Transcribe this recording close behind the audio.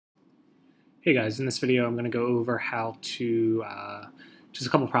Hey guys, in this video I'm going to go over how to, just a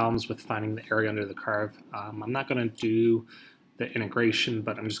couple problems with finding the area under the curve. I'm not going to do the integration,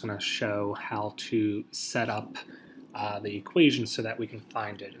 but I'm just going to show how to set up the equation so that we can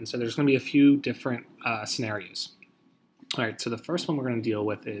find it. And so there's going to be a few different scenarios. Alright, so the first one we're going to deal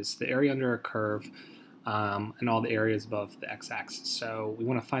with is the area under a curve and all the areas above the x-axis. So we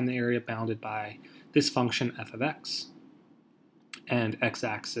want to find the area bounded by this function f of x and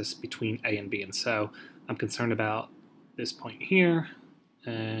x-axis between a and b. And so I'm concerned about this point here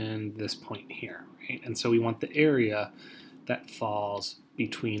and this point here, right? And so we want the area that falls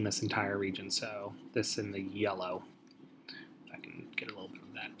between this entire region. So this in the yellow. If I can get a little bit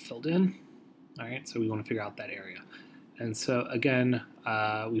of that filled in. All right, so we want to figure out that area. And so again,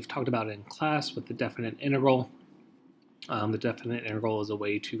 we've talked about it in class with the definite integral. The definite integral is a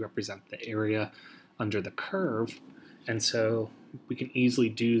way to represent the area under the curve. And so we can easily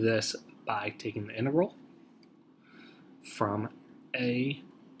do this by taking the integral from a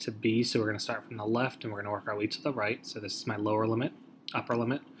to b. So we're going to start from the left and we're going to work our way to the right. So this is my lower limit, upper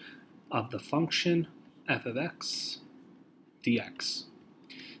limit of the function f of x dx.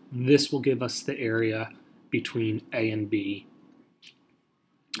 This will give us the area between a and b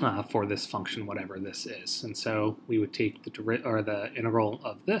for this function, whatever this is. And so we would take the integral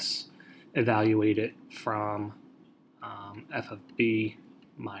of this, evaluate it from f of b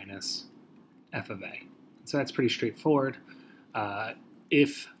minus f of a. So that's pretty straightforward.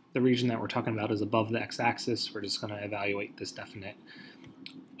 If the region that we're talking about is above the x-axis, we're just going to evaluate this definite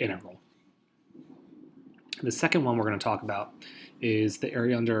integral. The second one we're going to talk about is the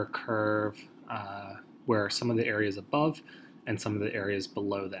area under a curve where some of the areas above and some of the areas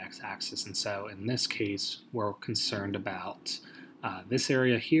below the x-axis. And so in this case, we're concerned about this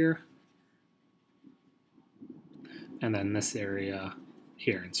area here and then this area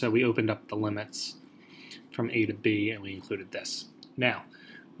here. And so we opened up the limits from a to b and we included this. Now,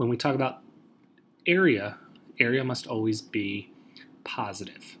 when we talk about area must always be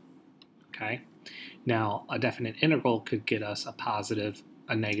positive, okay? Now, a definite integral could get us a positive,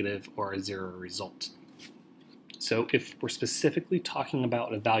 a negative, or a zero result. So if we're specifically talking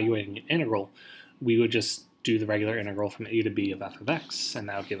about evaluating an integral, we would just do the regular integral from a to b of f of x, and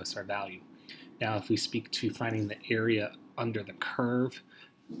that would give us our value. Now, if we speak to finding the area under the curve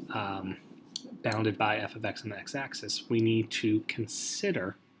bounded by f of x on the x-axis, we need to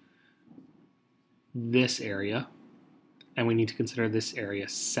consider this area, and we need to consider this area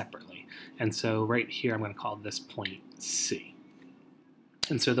separately. And so right here, I'm going to call this point C.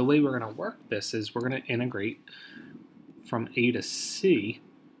 And so the way we're going to work this is we're going to integrate from a to c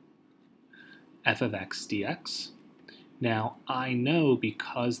f of x dx. Now, I know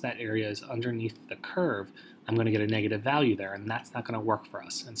because that area is underneath the curve, I'm going to get a negative value there, and that's not going to work for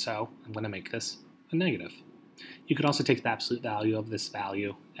us. And so I'm going to make this a negative. You could also take the absolute value of this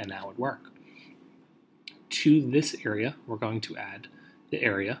value, and that would work. To this area, we're going to add the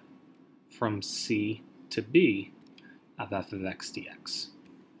area from C to B of f of x dx.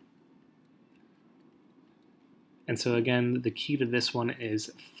 And so again, the key to this one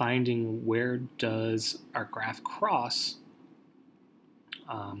is finding where does our graph cross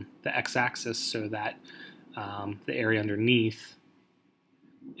the x-axis so that the area underneath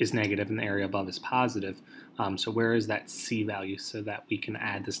is negative and the area above is positive. So where is that C value so that we can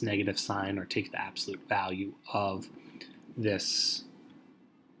add this negative sign or take the absolute value of this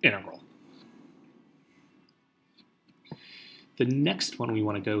integral. The next one we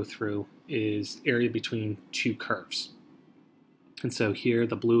want to go through is area between two curves. And so here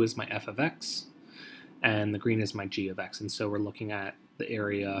the blue is my f of x and the green is my g of x. And so we're looking at the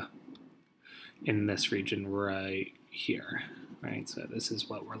area in this region right here, right? So this is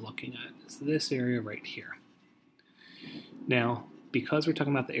what we're looking at, is this area right here. Now, because we're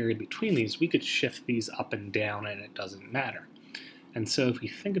talking about the area between these, we could shift these up and down and it doesn't matter. And so if we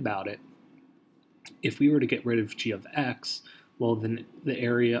think about it, if we were to get rid of g of x, well, then the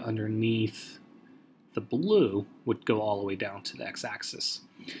area underneath the blue would go all the way down to the x-axis.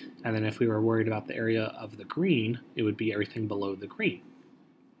 And then if we were worried about the area of the green, it would be everything below the green.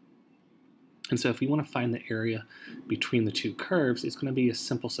 And so if we want to find the area between the two curves, it's going to be a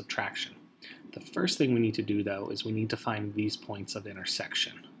simple subtraction. The first thing we need to do, though, is we need to find these points of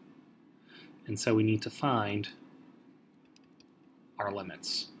intersection. And so we need to find our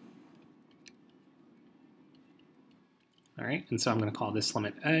limits. All right, and so I'm going to call this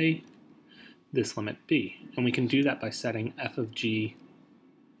limit A, this limit B. And we can do that by setting f of g,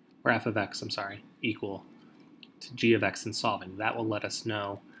 or f of x, equal to g of x and solving. That will let us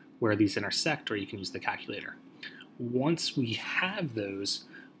know where these intersect, or you can use the calculator. Once we have those,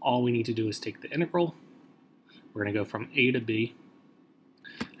 all we need to do is take the integral. We're going to go from a to b,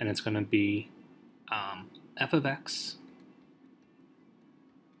 and it's going to be f of x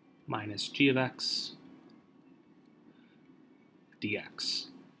minus g of x dx.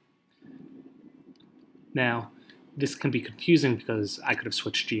 Now, this can be confusing because I could have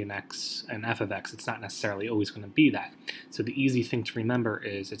switched g and x and f of x. It's not necessarily always going to be that. So the easy thing to remember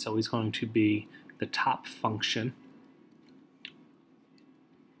is it's always going to be the top function.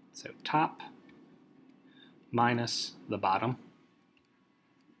 So top minus the bottom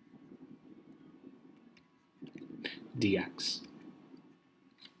dx.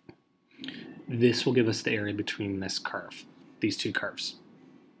 This will give us the area between this curve, these two curves.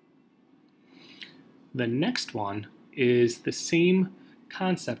 The next one is the same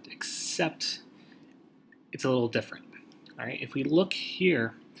concept, except it's a little different. All right, if we look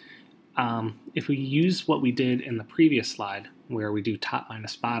here, if we use what we did in the previous slide, where we do top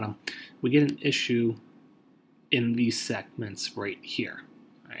minus bottom, we get an issue in these segments right here,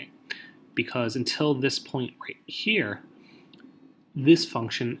 right? Because until this point right here, this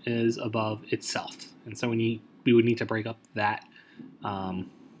function is above itself, and so we would need to break up that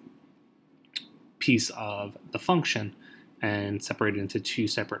piece of the function and separate it into two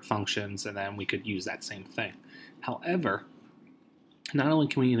separate functions, and then we could use that same thing. However, not only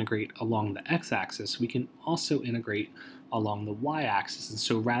can we integrate along the x-axis, we can also integrate along the y-axis. And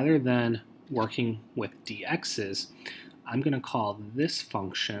so rather than working with dx's, I'm going to call this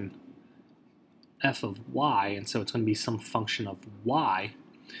function f of y, and so it's going to be some function of y,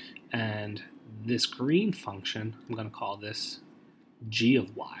 and this green function, I'm going to call this g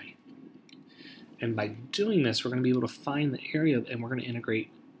of y. And by doing this, we're going to be able to find the area, and we're going to integrate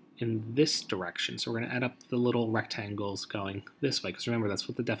in this direction. So we're going to add up the little rectangles going this way, because remember, that's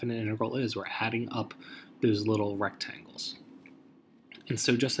what the definite integral is. We're adding up those little rectangles. And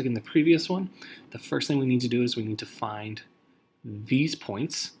so just like in the previous one, the first thing we need to do is we need to find these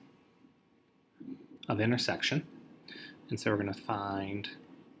points of intersection. And so we're going to find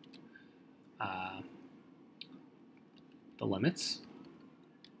the limits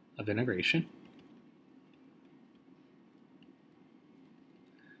of integration.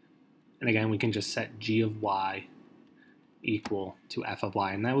 And again, we can just set g of y equal to f of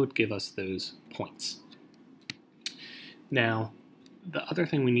y, and that would give us those points. Now, the other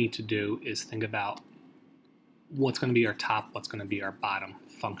thing we need to do is think about what's going to be our top, what's going to be our bottom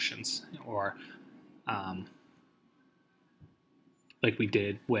functions, or like we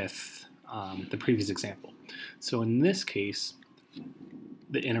did with the previous example. So in this case,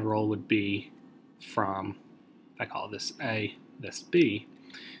 the integral would be from, if I call this a, this b,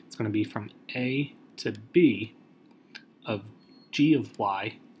 it's going to be from a to b of g of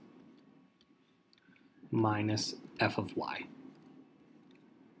y minus f of y.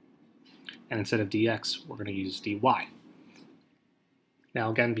 And instead of dx, we're going to use dy. Now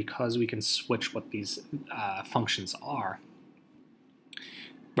again, because we can switch what these functions are,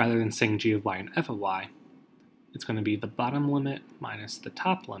 rather than saying g of y and f of y, it's going to be the bottom limit minus the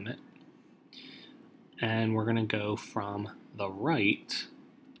top limit, and we're going to go from the right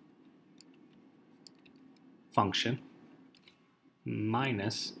function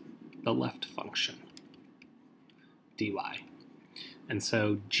minus the left function, dy. And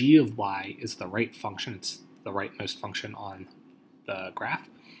so g of y is the right function, it's the rightmost function on the graph.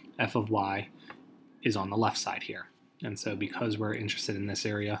 F of y is on the left side here. And so because we're interested in this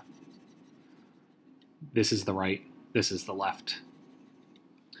area, this is the right, this is the left.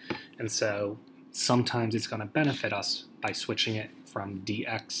 And so sometimes it's going to benefit us by switching it from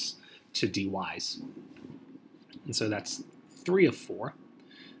dx to dy's. And so that's 3 of 4.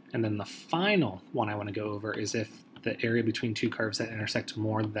 And then the final one I want to go over is if the area between two curves that intersect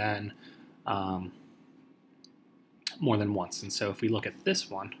more than once. And so if we look at this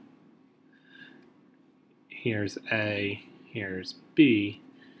one, here's A, here's B,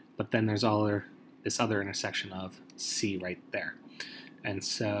 but then there's this other intersection of C right there. And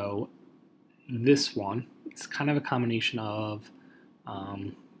so this one is kind of a combination of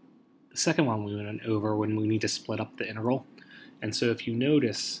the second one we went over when we need to split up the integral. And so if you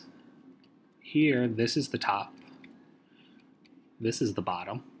notice here, this is the top, this is the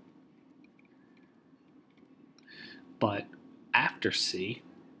bottom, but after C,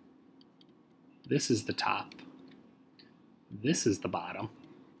 this is the top, this is the bottom.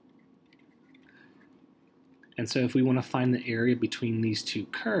 And so if we want to find the area between these two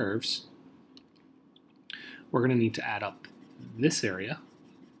curves, we're going to need to add up this area,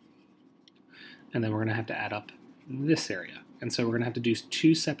 and then we're going to have to add up this area. And so we're going to have to do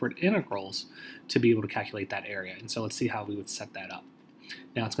two separate integrals to be able to calculate that area. And so let's see how we would set that up.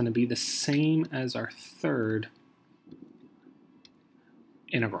 Now it's going to be the same as our third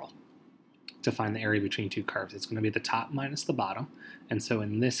integral to find the area between two curves. It's going to be the top minus the bottom. And so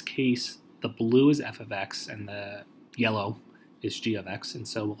in this case, the blue is f of x and the yellow is g of x. And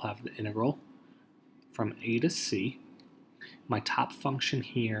so we'll have the integral from a to c. My top function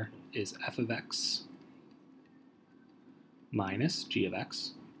here is f of x minus g of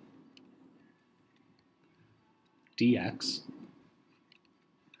x dx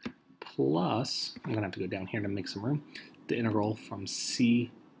plus, I'm going to have to go down here to make some room, the integral from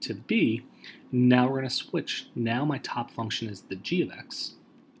c to b. Now we're going to switch. Now my top function is the g of x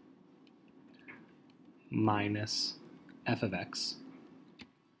minus f of x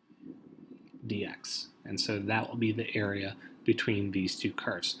dx. And so that will be the area between these two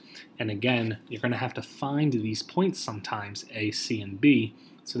curves. And again, you're going to have to find these points sometimes, a, c, and b,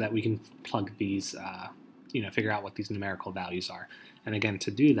 so that we can plug these, figure out what these numerical values are. And again,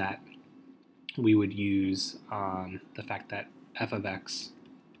 to do that, we would use the fact that f of x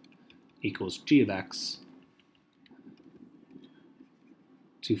equals g of x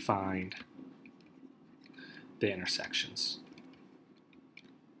to find the intersections.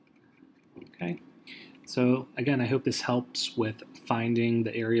 Okay, so again, I hope this helps with finding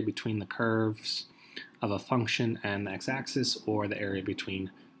the area between the curves of a function and the x-axis, or the area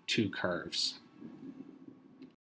between two curves.